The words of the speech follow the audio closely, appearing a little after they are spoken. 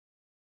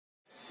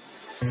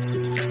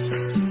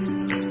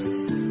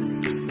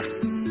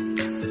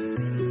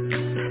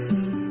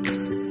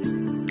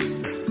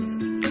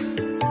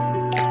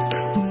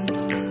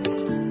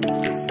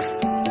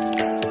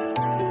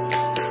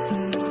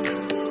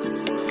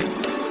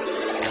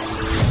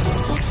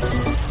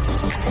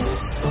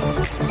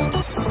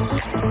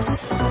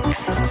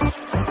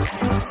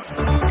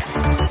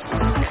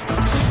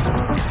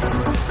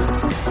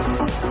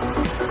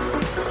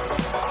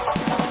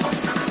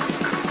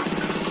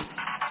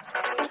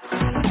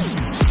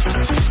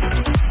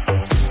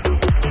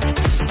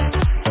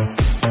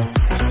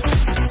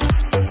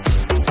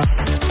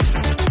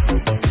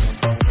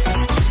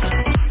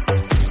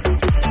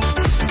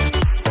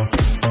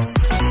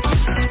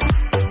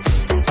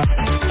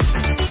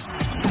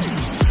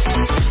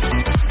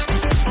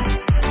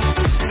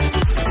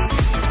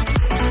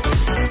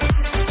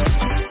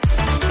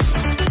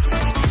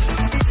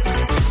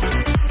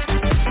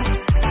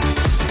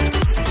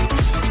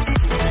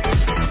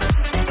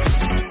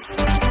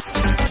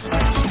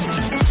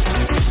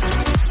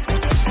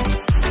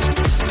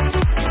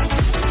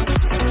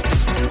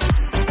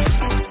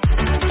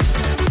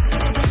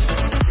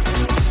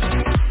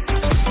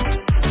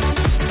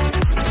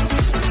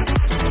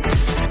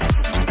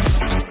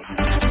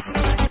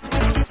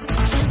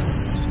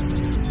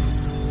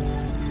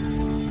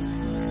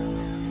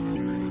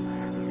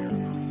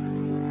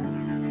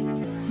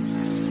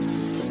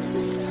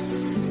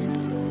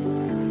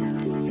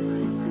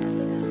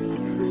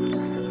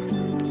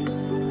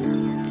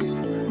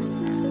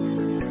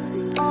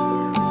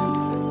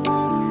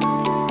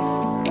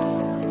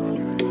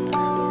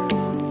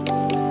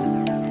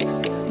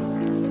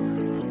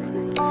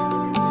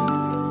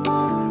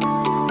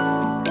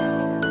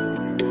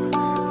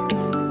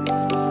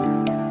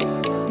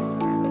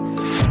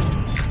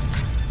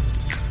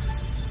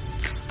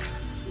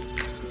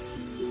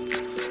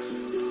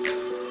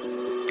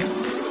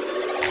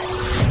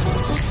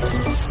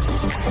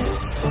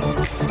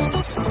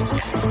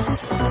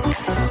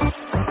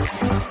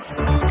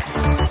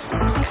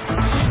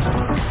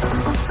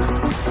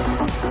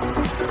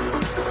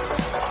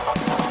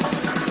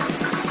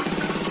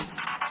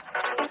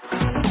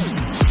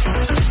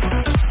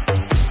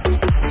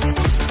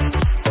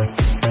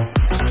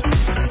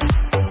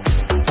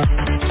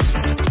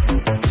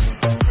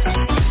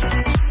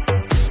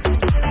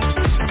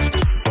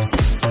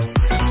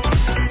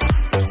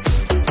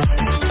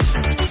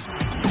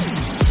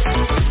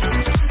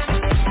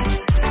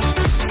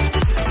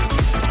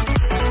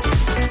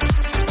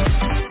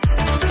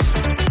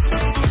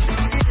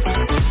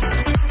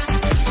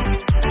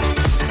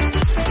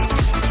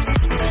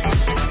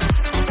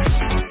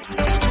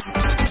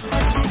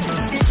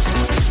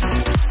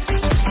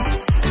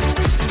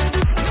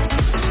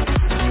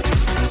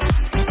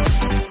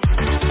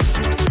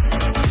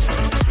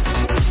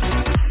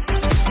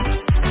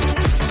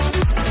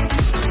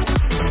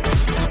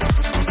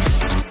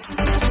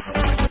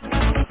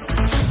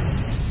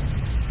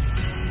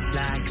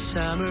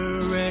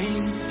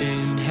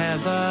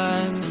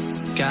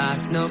Got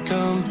no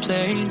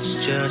complaints,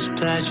 just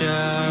pleasure.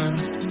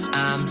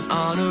 I'm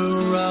on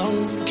a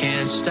roll,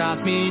 can't stop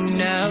me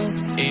now.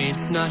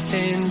 Ain't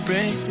nothing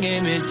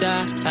bringing me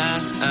down.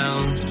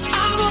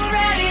 I'm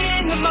already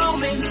in the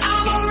moment,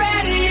 I'm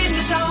already in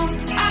the zone.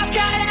 I've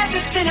got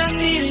everything I'm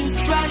needing,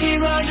 right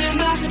here under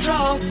my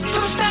control.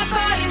 Push my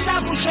buttons, I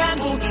won't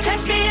tremble.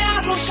 Test me,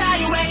 I won't shy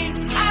away.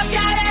 I've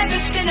got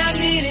everything I'm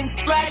needing,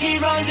 right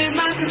here under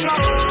my control.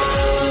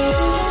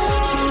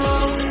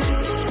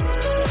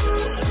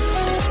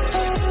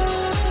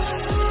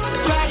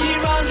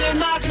 Under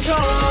my control.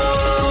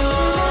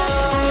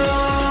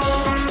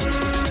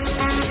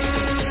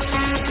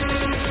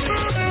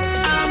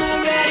 I'm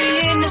already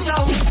in the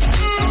zone.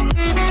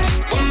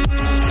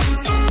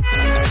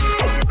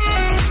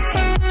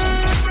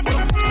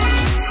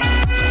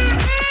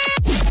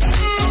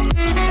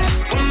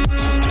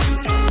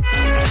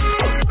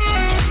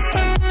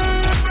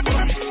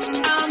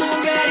 I'm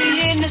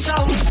already in the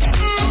zone.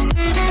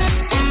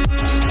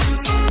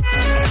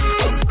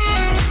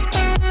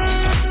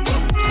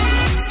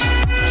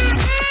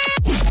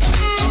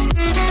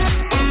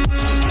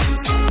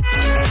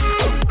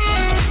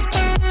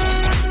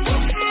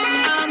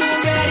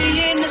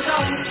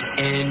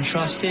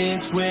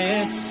 Entrusted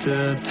with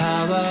the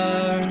power,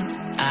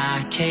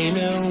 I came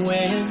to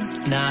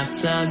win, not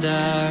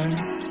flounder.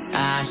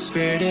 I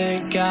swear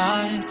to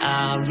God,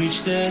 I'll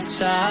reach the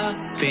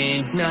top.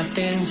 Ain't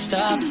nothing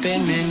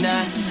stopping me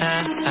now.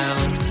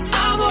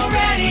 I'm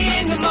already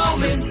in the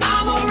moment,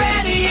 I'm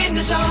already in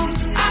the zone.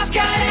 I've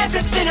got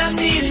everything I'm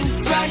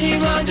needing, right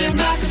here under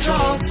my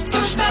control.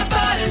 Push my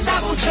buttons,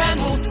 I won't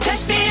tremble.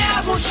 Test me,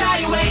 I won't shy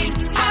away.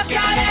 I've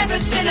got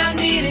everything I'm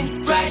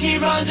needing, right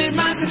here under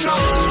my control.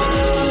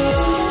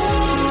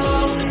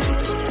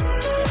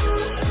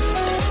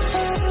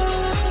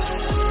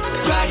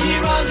 Right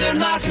here under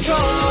my control.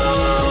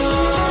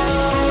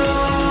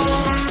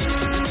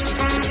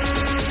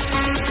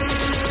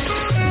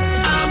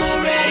 I'm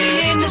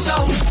already in the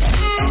zone.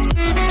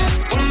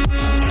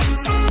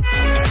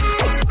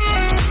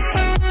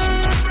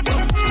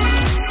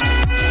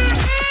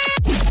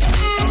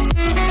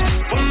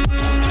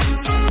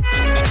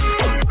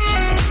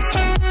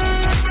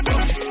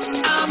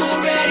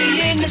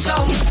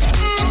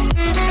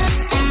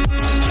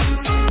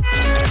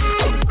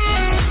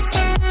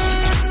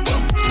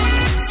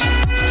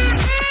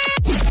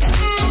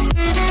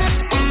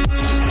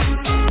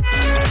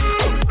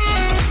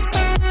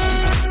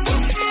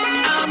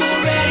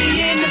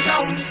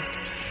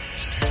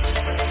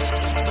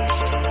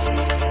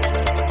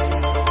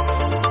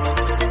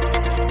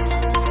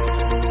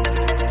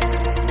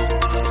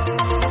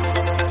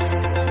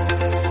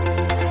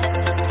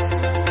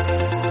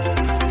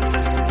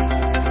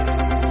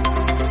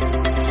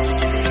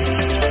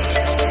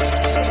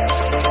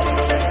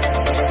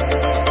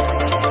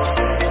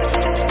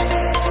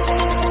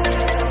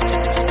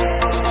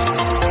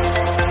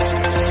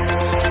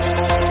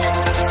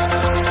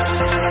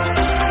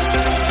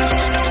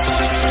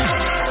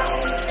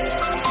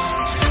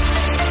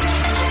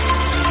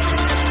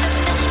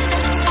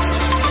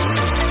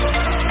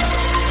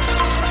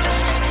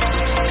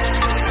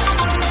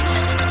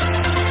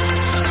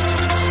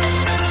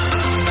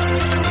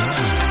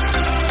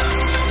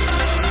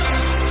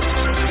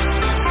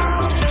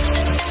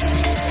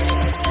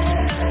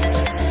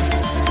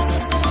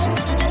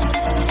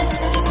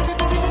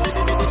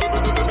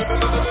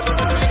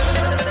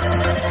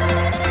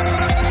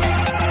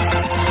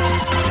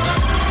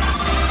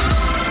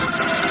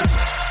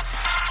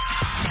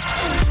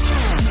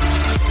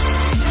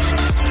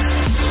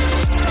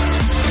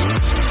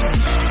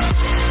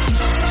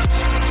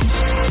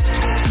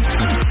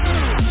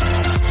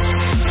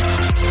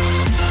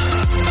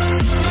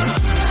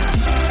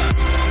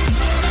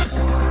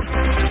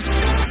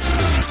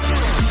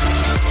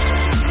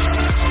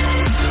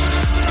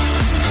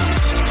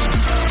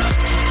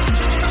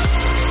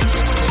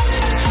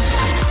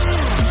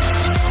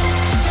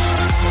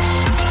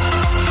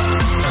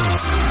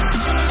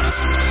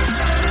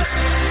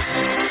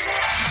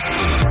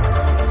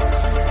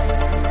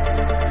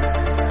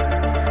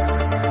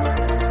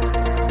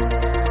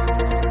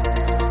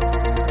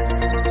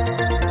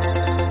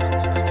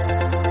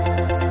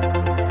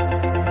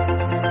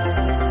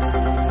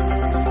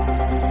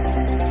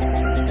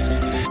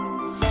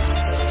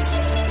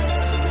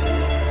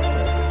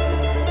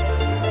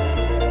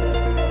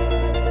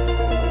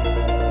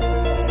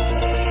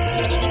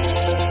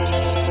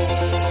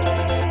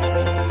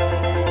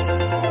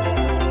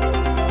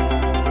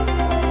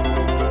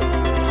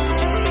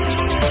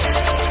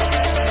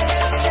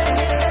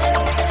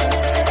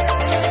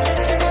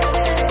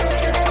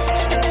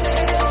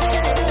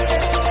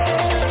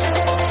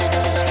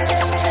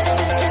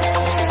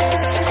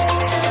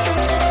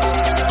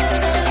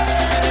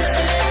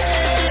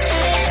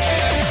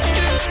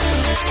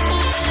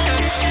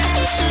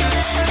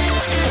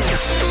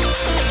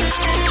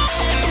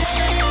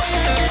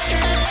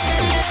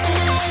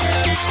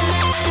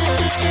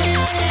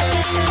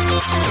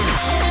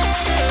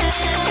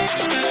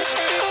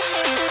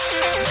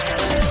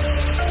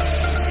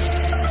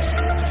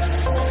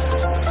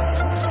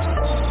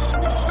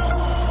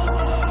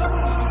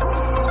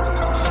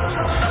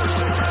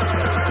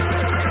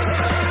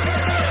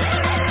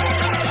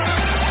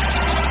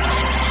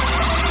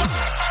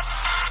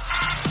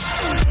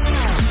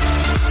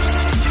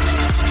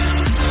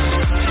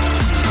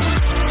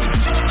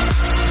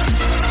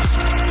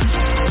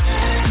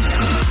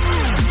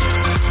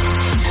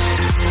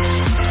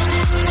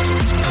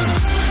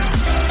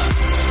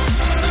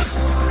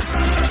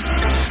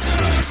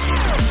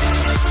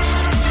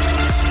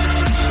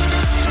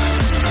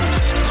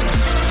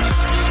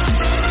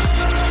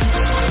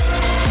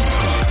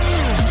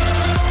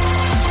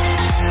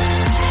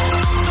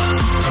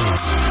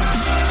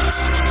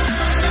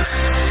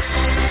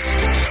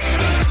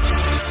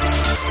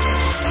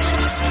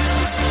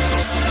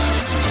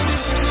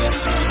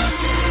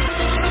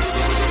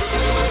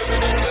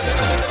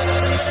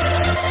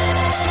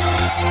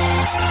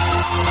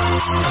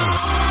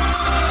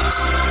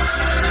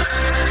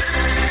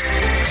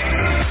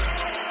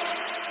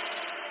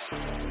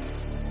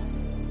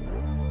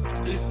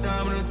 It's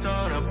time to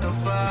turn up the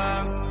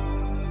vibe.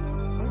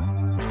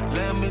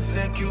 Let me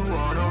take you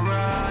on a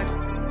ride.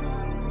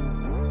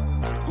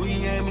 We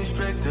aiming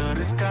straight to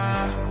the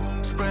sky.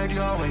 Spread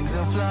your wings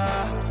and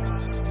fly.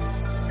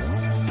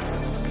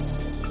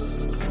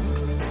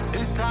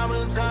 It's time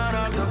to turn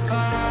up the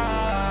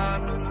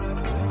vibe.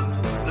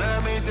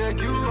 Let me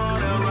take you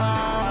on a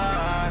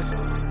ride.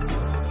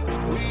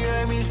 We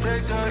aiming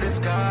straight to the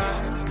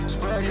sky.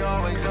 Spread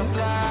your wings and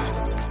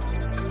fly.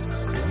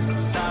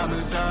 Time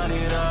to turn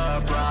it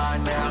up right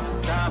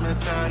now. Time to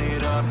turn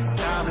it up.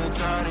 Time to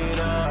turn it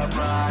up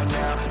right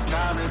now.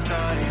 Time to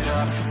turn it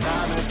up.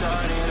 Time to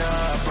turn it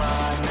up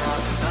right now.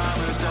 Time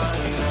to turn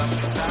it up.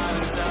 Time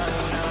to turn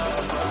it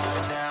up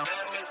right now.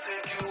 Let me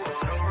take you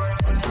on a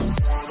ride.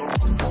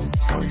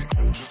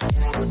 Just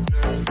wanna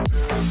dance,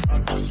 dance. I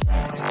just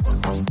wanna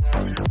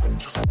rock this body. I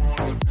just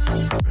wanna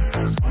dance,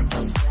 dance. I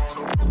just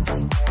wanna rock this body.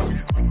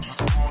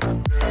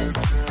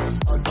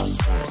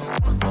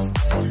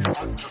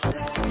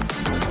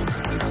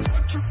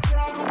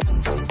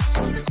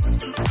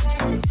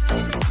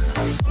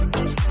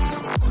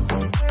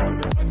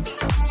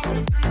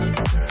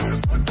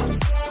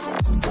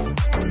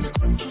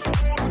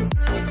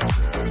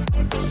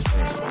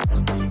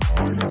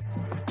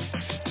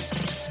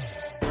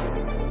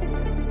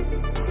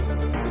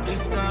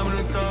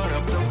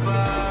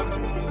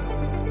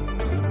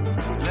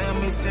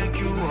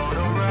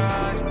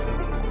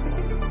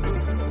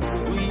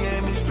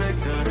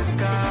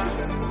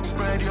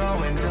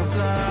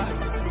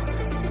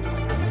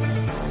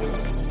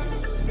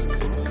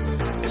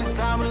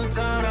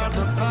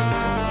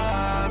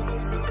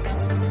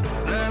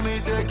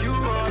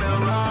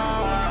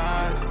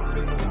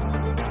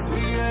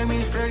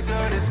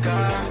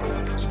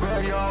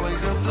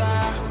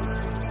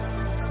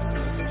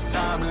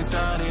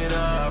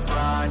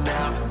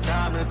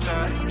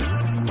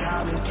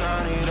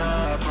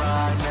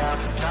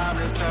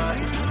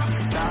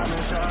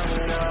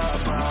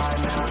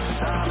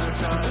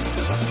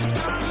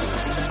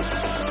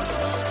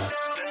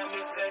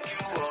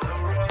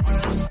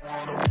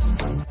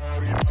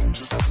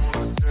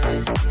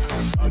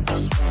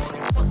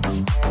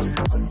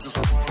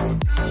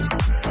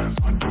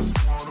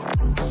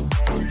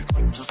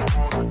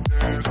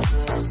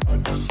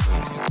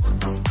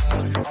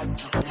 I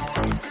just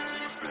wanna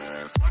dance,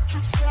 dance. I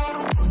just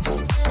wanna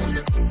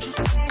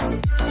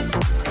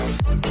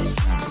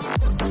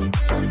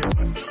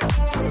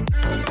rock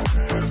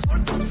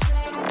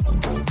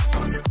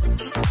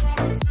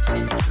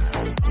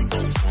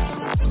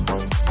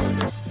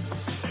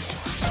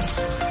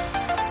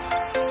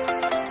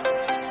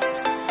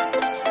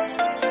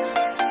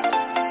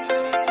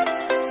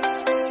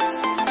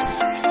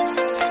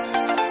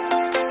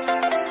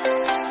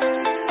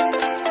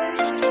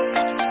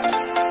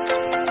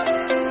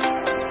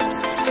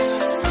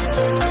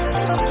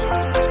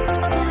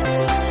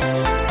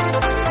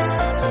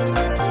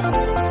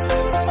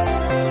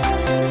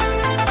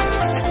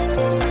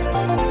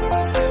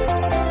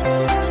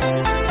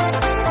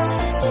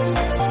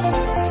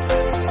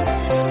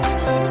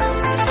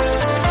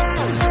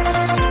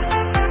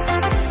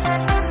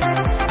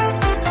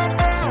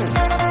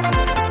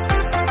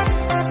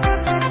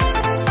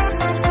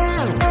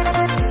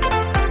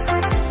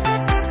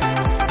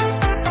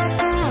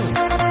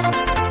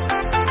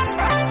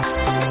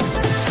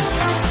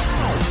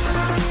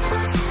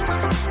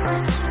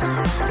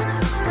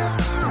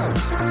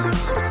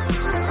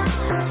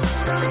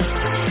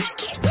I just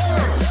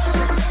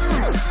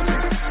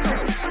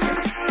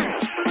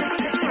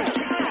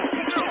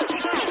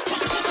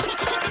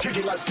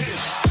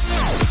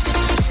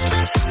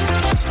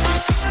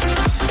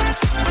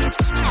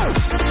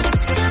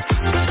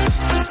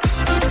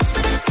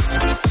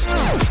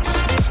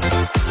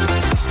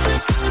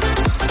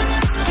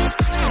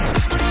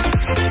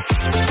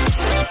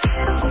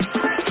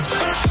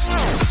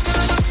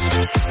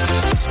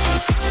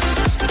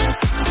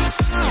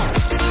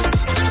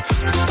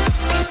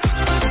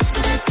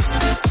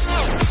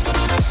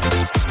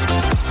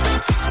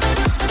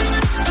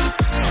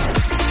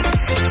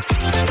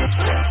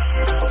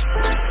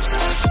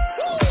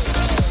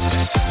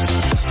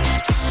wanna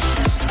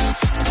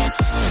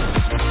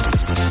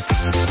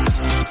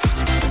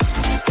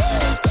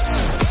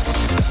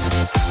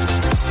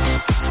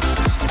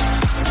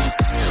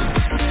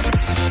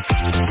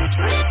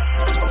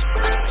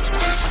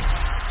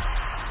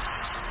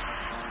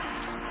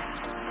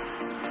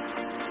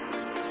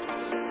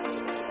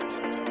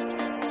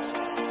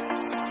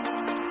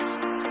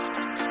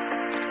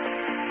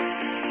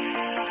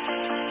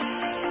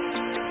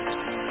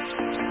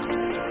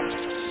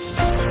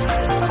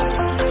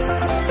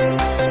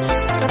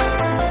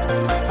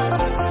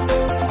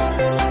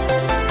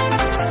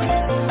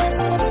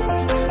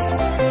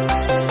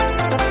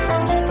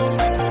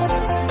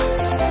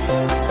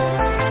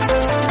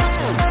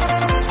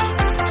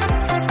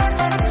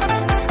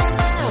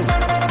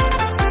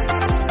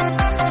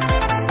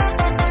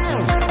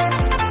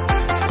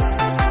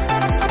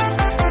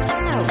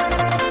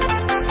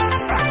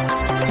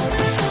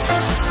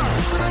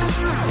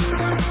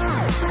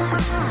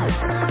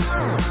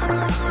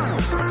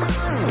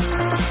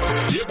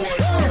Yeah,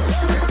 boy.